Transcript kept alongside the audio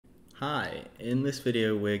Hi, in this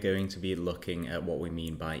video we're going to be looking at what we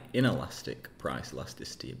mean by inelastic price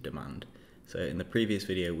elasticity of demand. So in the previous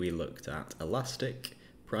video we looked at elastic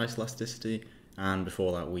price elasticity, and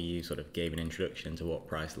before that we sort of gave an introduction to what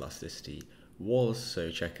price elasticity was, so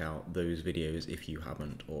check out those videos if you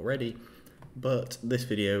haven't already. But this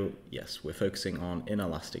video, yes, we're focusing on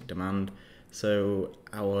inelastic demand. So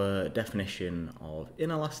our definition of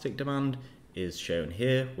inelastic demand is shown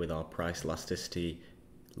here with our price elasticity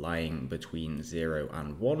lying between 0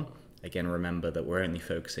 and 1. Again, remember that we're only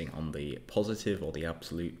focusing on the positive or the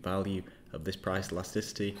absolute value of this price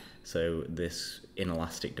elasticity. So this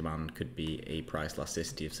inelastic demand could be a price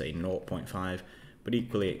elasticity of say 0.5, but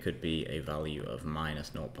equally it could be a value of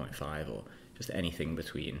minus 0.5 or just anything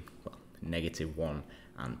between, well, -1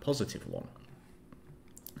 and +1.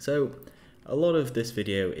 So a lot of this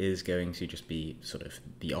video is going to just be sort of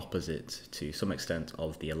the opposite to some extent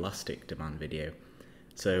of the elastic demand video.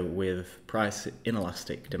 So with price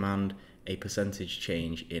inelastic demand, a percentage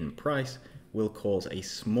change in price will cause a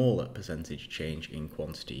smaller percentage change in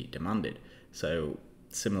quantity demanded. So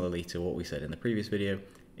similarly to what we said in the previous video,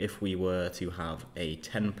 if we were to have a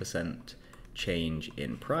 10% change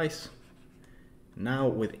in price, now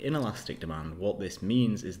with inelastic demand, what this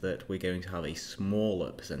means is that we're going to have a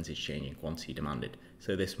smaller percentage change in quantity demanded.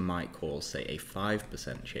 So this might cause, say, a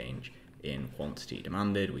 5% change in quantity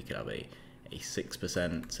demanded. We could have a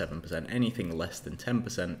 6%, 7%, anything less than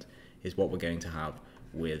 10% is what we're going to have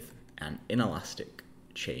with an inelastic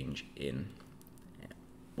change in,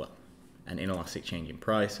 well, an inelastic change in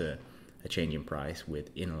price, a change in price with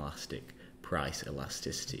inelastic price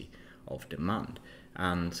elasticity of demand.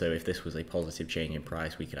 And so if this was a positive change in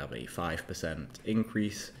price, we could have a 5%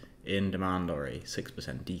 increase in demand or a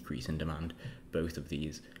 6% decrease in demand. Both of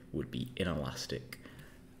these would be inelastic,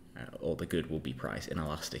 or the good will be price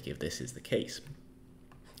inelastic if this is the case.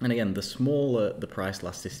 And again, the smaller the price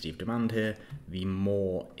elasticity of demand here, the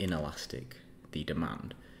more inelastic the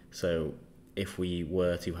demand. So if we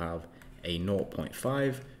were to have a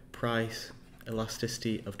 0.5 price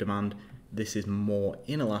elasticity of demand, this is more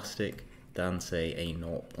inelastic than, say, a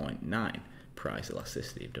 0.9 price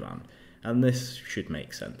elasticity of demand. And this should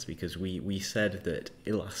make sense because we said that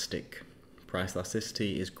elastic price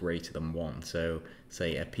elasticity is greater than 1. So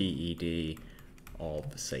say a PED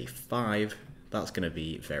of say 5, that's going to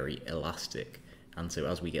be very elastic. And so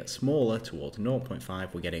as we get smaller towards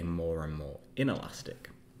 0.5, we're getting more and more inelastic.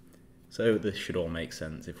 So this should all make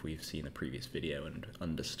sense if we've seen the previous video and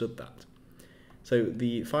understood that. So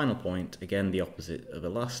the final point, again the opposite of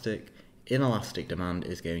elastic, inelastic demand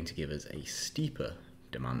is going to give us a steeper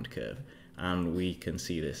demand curve. And we can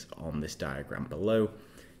see this on this diagram below,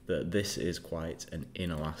 that this is quite an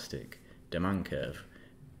inelastic demand curve.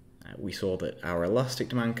 We saw that our elastic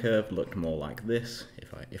demand curve looked more like this.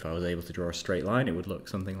 If I was able to draw a straight line, it would look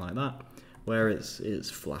something like that, where it's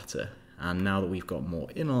flatter. And now that we've got more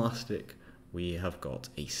inelastic, we have got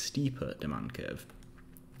a steeper demand curve.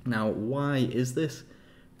 Now, why is this?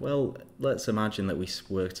 Well, let's imagine that we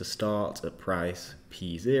were to start at price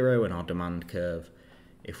P0 in our demand curve.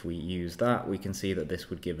 If we use that, we can see that this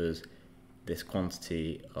would give us this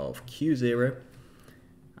quantity of Q0,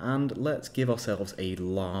 and let's give ourselves a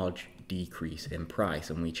large decrease in price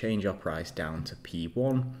and we change our price down to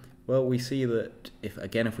P1. Well, we see that if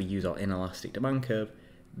we use our inelastic demand curve,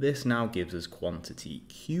 this now gives us quantity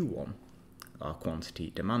Q1, our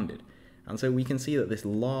quantity demanded. And so we can see that this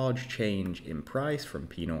large change in price from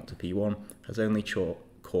P0 to P1 has only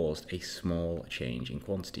caused a small change in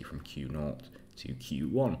quantity from Q0 to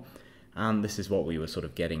Q1. And this is what we were sort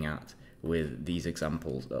of getting at with these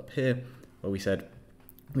examples up here, where we said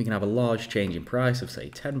we can have a large change in price of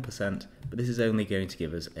say 10%, but this is only going to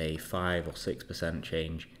give us a 5 or 6%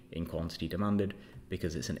 change in quantity demanded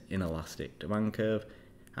because it's an inelastic demand curve,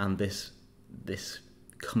 and this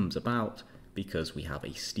comes about because we have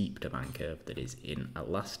a steep demand curve that is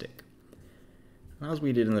inelastic. As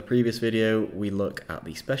we did in the previous video, we look at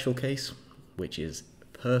the special case, which is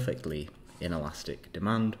perfectly inelastic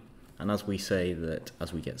demand. And as we say that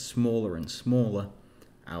as we get smaller and smaller,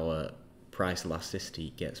 our price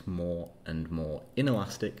elasticity gets more and more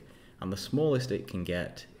inelastic, and the smallest it can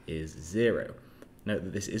get is 0. Note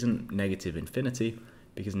that this isn't negative infinity,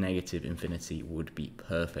 because negative infinity would be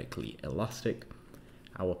perfectly elastic.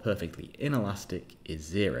 Our perfectly inelastic is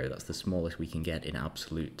 0. That's the smallest we can get in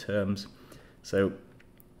absolute terms. So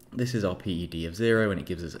this is our PED of 0, and it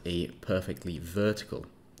gives us a perfectly vertical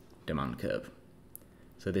demand curve.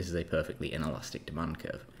 So this is a perfectly inelastic demand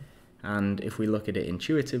curve. And if we look at it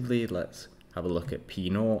intuitively, let's have a look at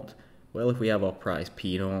P0. Well, if we have our price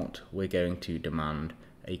P0, we're going to demand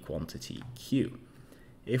a quantity Q.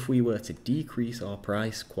 If we were to decrease our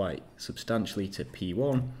price quite substantially to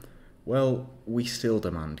P1, well, we still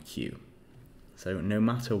demand Q. So no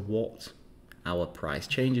matter what our price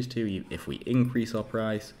changes to, if we increase our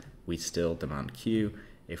price, we still demand Q.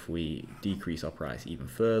 If we decrease our price even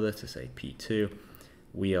further to say P2,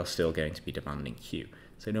 we are still going to be demanding Q.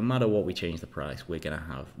 So no matter what we change the price, we're going to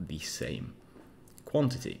have the same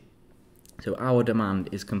quantity. So our demand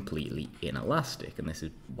is completely inelastic, and this is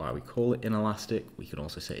why we call it inelastic. We can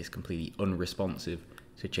also say it's completely unresponsive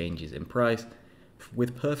to changes in price.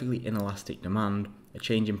 With perfectly inelastic demand, a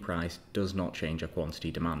change in price does not change our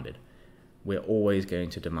quantity demanded. We're always going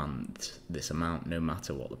to demand this amount no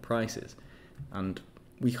matter what the price is. And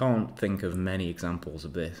we can't think of many examples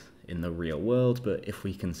of this in the real world, but if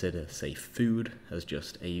we consider, say, food as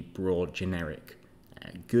just a broad generic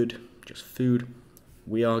good, just food,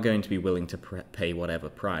 we are going to be willing to pay whatever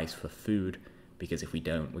price for food, because if we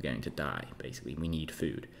don't, we're going to die. Basically, we need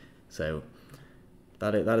food. So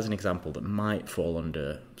that is an example that might fall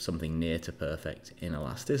under something near to perfect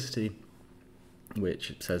inelasticity,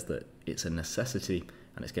 which says that it's a necessity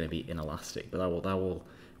and it's going to be inelastic. But that will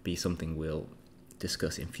be something we'll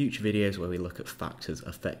discuss in future videos where we look at factors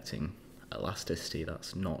affecting elasticity.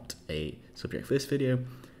 That's not a subject for this video.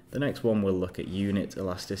 The next one we'll look at unit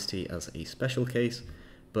elasticity as a special case,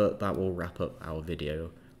 but that will wrap up our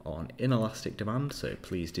video on inelastic demand. So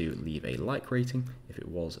please do leave a like rating if it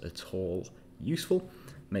was at all useful.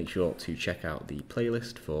 Make sure to check out the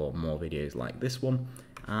playlist for more videos like this one,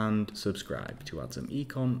 and subscribe to add some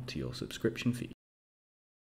econ to your subscription feed.